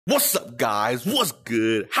What's up, guys? What's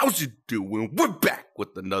good? How's you doing? We're back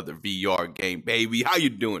with another VR game, baby. How you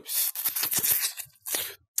doing?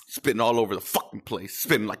 Spitting all over the fucking place.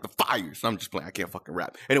 Spitting like the fires. I'm just playing. I can't fucking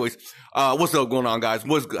rap. Anyways, what's up going on, guys?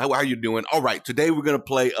 What's good? How are you doing? All right, today we're gonna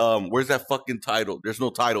play. Where's that fucking title? There's no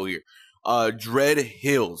title here.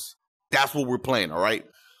 Dreadhalls. That's what we're playing. All right,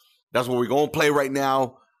 that's what we're gonna play right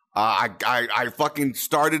now. I fucking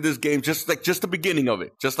started this game just the beginning of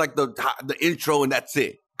it, just like the intro, and that's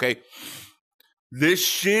it. Okay, this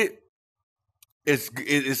shit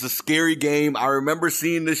is a scary game. I remember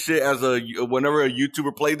seeing this shit as whenever a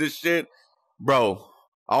YouTuber played this shit, bro.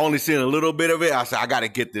 I only seen a little bit of it. I said I gotta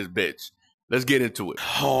get this bitch. Let's get into it.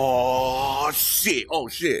 Oh shit! Oh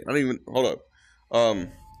shit! I don't even hold up.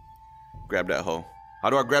 Grab that hoe. How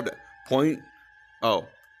do I grab that? Point. Oh,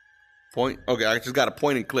 point. Okay, I just gotta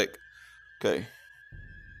point and click. Okay.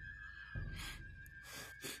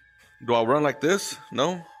 Do I run like this?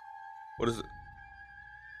 No? What is it?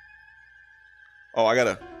 Oh, I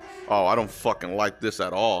gotta... Oh, I don't fucking like this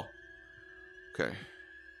at all. Okay.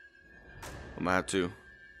 I'm gonna have to...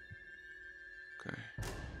 Okay.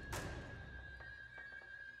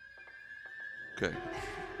 Okay.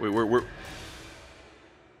 We're...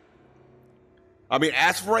 I mean,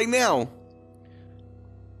 as for right now,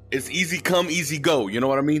 it's easy come, easy go. You know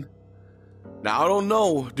what I mean? Now, I don't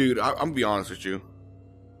know, dude. I'm gonna be honest with you.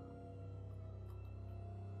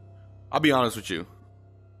 I'll be honest with you.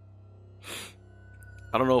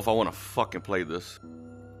 I don't know if I want to fucking play this.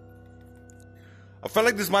 I felt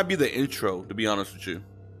like this might be the intro, to be honest with you.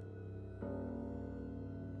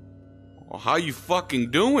 Oh, how you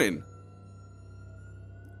fucking doing?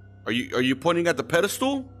 Are you pointing at the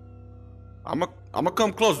pedestal? I'm gonna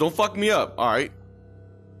come close. Don't fuck me up. All right.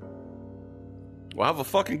 Well, have a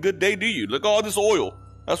fucking good day, do you? Look at all this oil.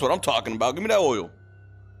 That's what I'm talking about. Give me that oil.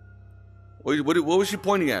 What was she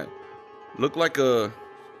pointing at? Look like a...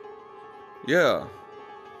 Yeah.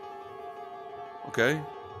 Okay.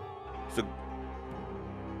 Is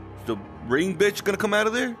the ring bitch gonna come out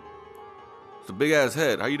of there? It's a big ass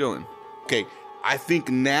head. How you doing? Okay, I think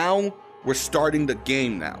now we're starting the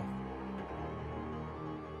game now.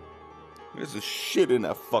 There's a shit in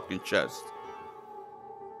that fucking chest.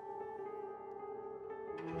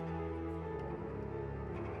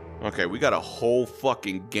 Okay, we got a whole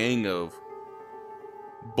fucking gang of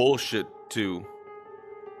bullshit too.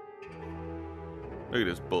 Look at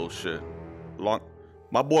this bullshit.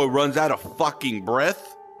 My boy runs out of fucking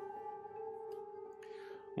breath.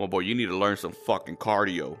 My boy, you need to learn some fucking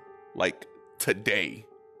cardio. Like, today.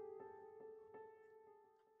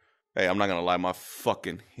 Hey, I'm not gonna lie, my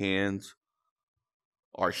fucking hands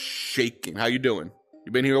are shaking. How you doing?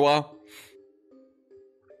 You been here a while?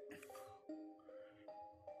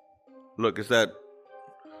 Look, it's that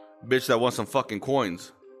bitch that wants some fucking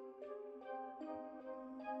coins.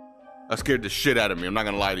 That scared the shit out of me. I'm not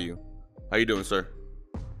gonna lie to you. How you doing, sir?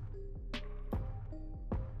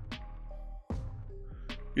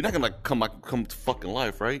 You're not gonna like come to fucking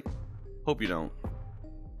life, right? Hope you don't.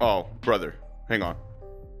 Oh, brother, hang on.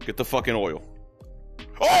 Get the fucking oil.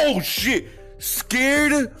 Oh shit!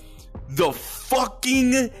 Scared the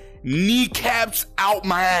fucking kneecaps out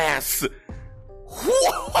my ass.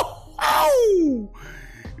 Whoa!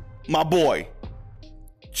 My boy,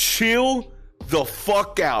 chill the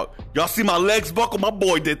fuck out. Y'all see my legs buckle? My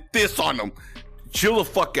boy did this on them. Chill the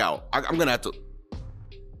fuck out. I'm gonna have to.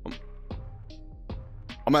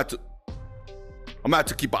 I'm gonna have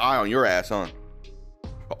to keep an eye on your ass, huh?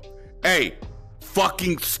 Hey,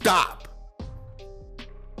 fucking stop.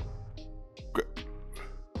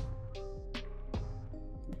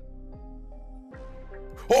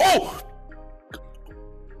 Oh!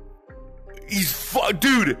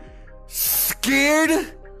 Dude,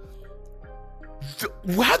 scared?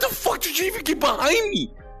 How the fuck did you even get behind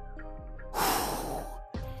me?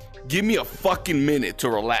 Give me a fucking minute to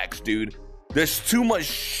relax, dude. There's too much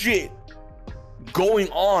shit going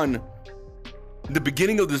on in the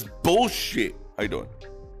beginning of this bullshit. How you doing?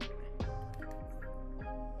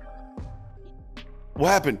 What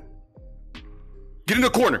happened? Get in the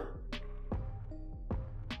corner.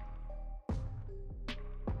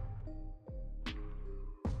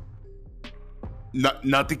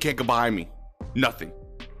 Nothing can't go behind me. Nothing.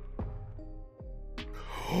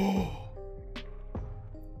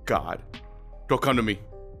 God, don't come to me.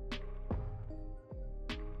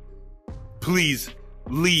 Please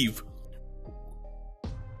leave.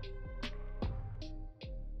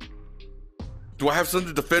 Do I have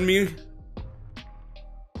something to defend me?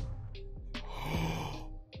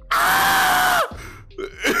 Ah!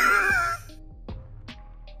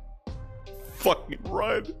 Fucking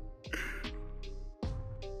run.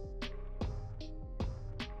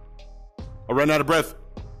 I ran out of breath.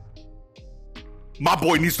 My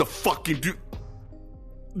boy needs to fucking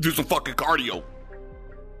do some fucking cardio.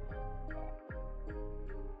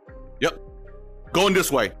 Yep. Going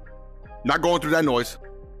this way. Not going through that noise.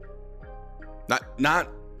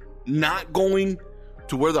 Not going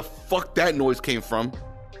to where the fuck that noise came from.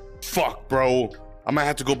 Fuck, bro. I might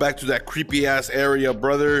have to go back to that creepy ass area,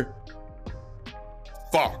 brother.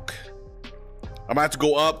 Fuck. I might have to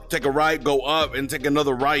go up, take a right, go up, and take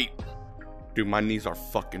another right. Dude, my knees are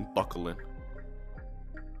fucking buckling.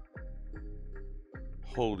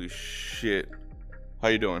 Holy shit. How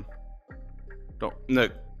you doing?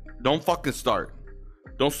 Nick, don't fucking start.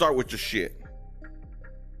 Don't start with your shit.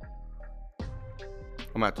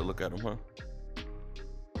 I'm gonna have to look at him, huh?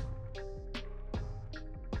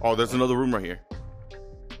 Oh, there's another room right here.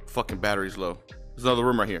 Fucking battery's low. There's another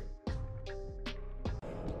room right here.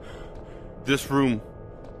 This room.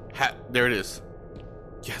 There it is.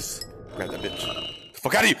 Yes. Grab that bitch.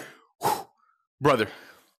 Fuck out of you. Whew. Brother.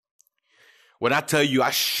 When I tell you I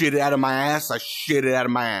shit it out of my ass, I shit it out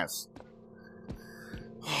of my ass.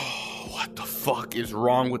 Oh, what the fuck is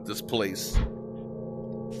wrong with this place?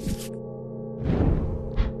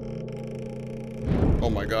 Oh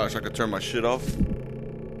my gosh, I could turn my shit off.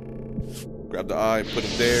 Grab the eye, put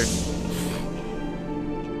it there.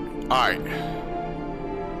 Alright.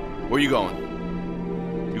 Where you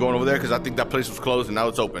going? You going over there? Because I think that place was closed and now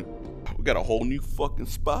it's open. We got a whole new fucking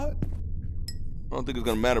spot. I don't think it's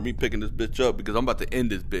gonna matter me picking this bitch up because I'm about to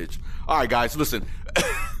end this bitch. Alright guys, listen.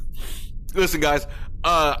 Listen guys,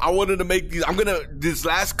 I wanted to make these, these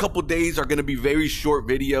last couple days are gonna be very short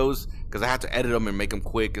videos because I have to edit them and make them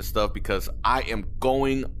quick and stuff because I am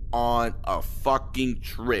going on a fucking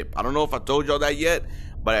trip. I don't know if I told y'all that yet,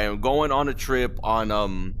 but I am going on a trip on,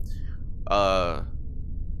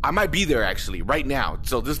 I might be there actually right now.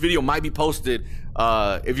 So this video might be posted.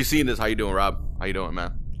 If you're seeing this, how you doing, Rob? How you doing,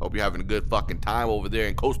 man? Hope you're having a good fucking time over there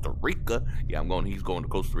in Costa Rica. Yeah, he's going to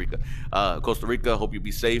Costa Rica. Costa Rica, hope you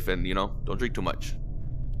be safe and, you know, don't drink too much.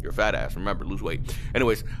 You're a fat ass, remember, lose weight.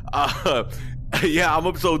 Anyways,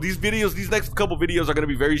 yeah, so these videos, these next couple videos are gonna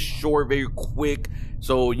be very short, very quick.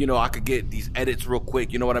 So, you know, I could get these edits real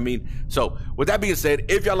quick, you know what I mean? So, with that being said,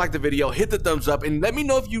 if y'all like the video, hit the thumbs up and let me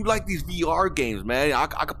know if you like these VR games, man. I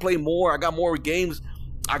could play more. I got more games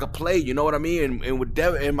I could play, you know what I mean? And with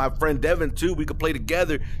Devin and my friend Devin too, we could play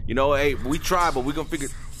together. You know, hey, we try, but we gonna figure.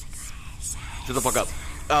 Shut the fuck up.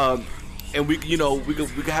 And we, you know, we could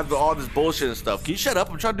have all this bullshit and stuff. Can you shut up?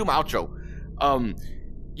 I'm trying to do my outro.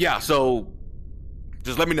 Yeah. So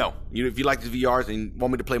just let me know. You know, if you like these VRs and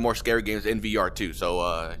want me to play more scary games in VR too.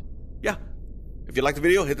 So yeah. If you like the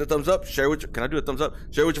video, hit the thumbs up. Share with your, can I do a thumbs up?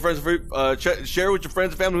 Share with your friends. Share with your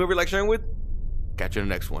friends and family, whoever you like sharing with. Catch you in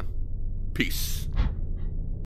the next one. Peace.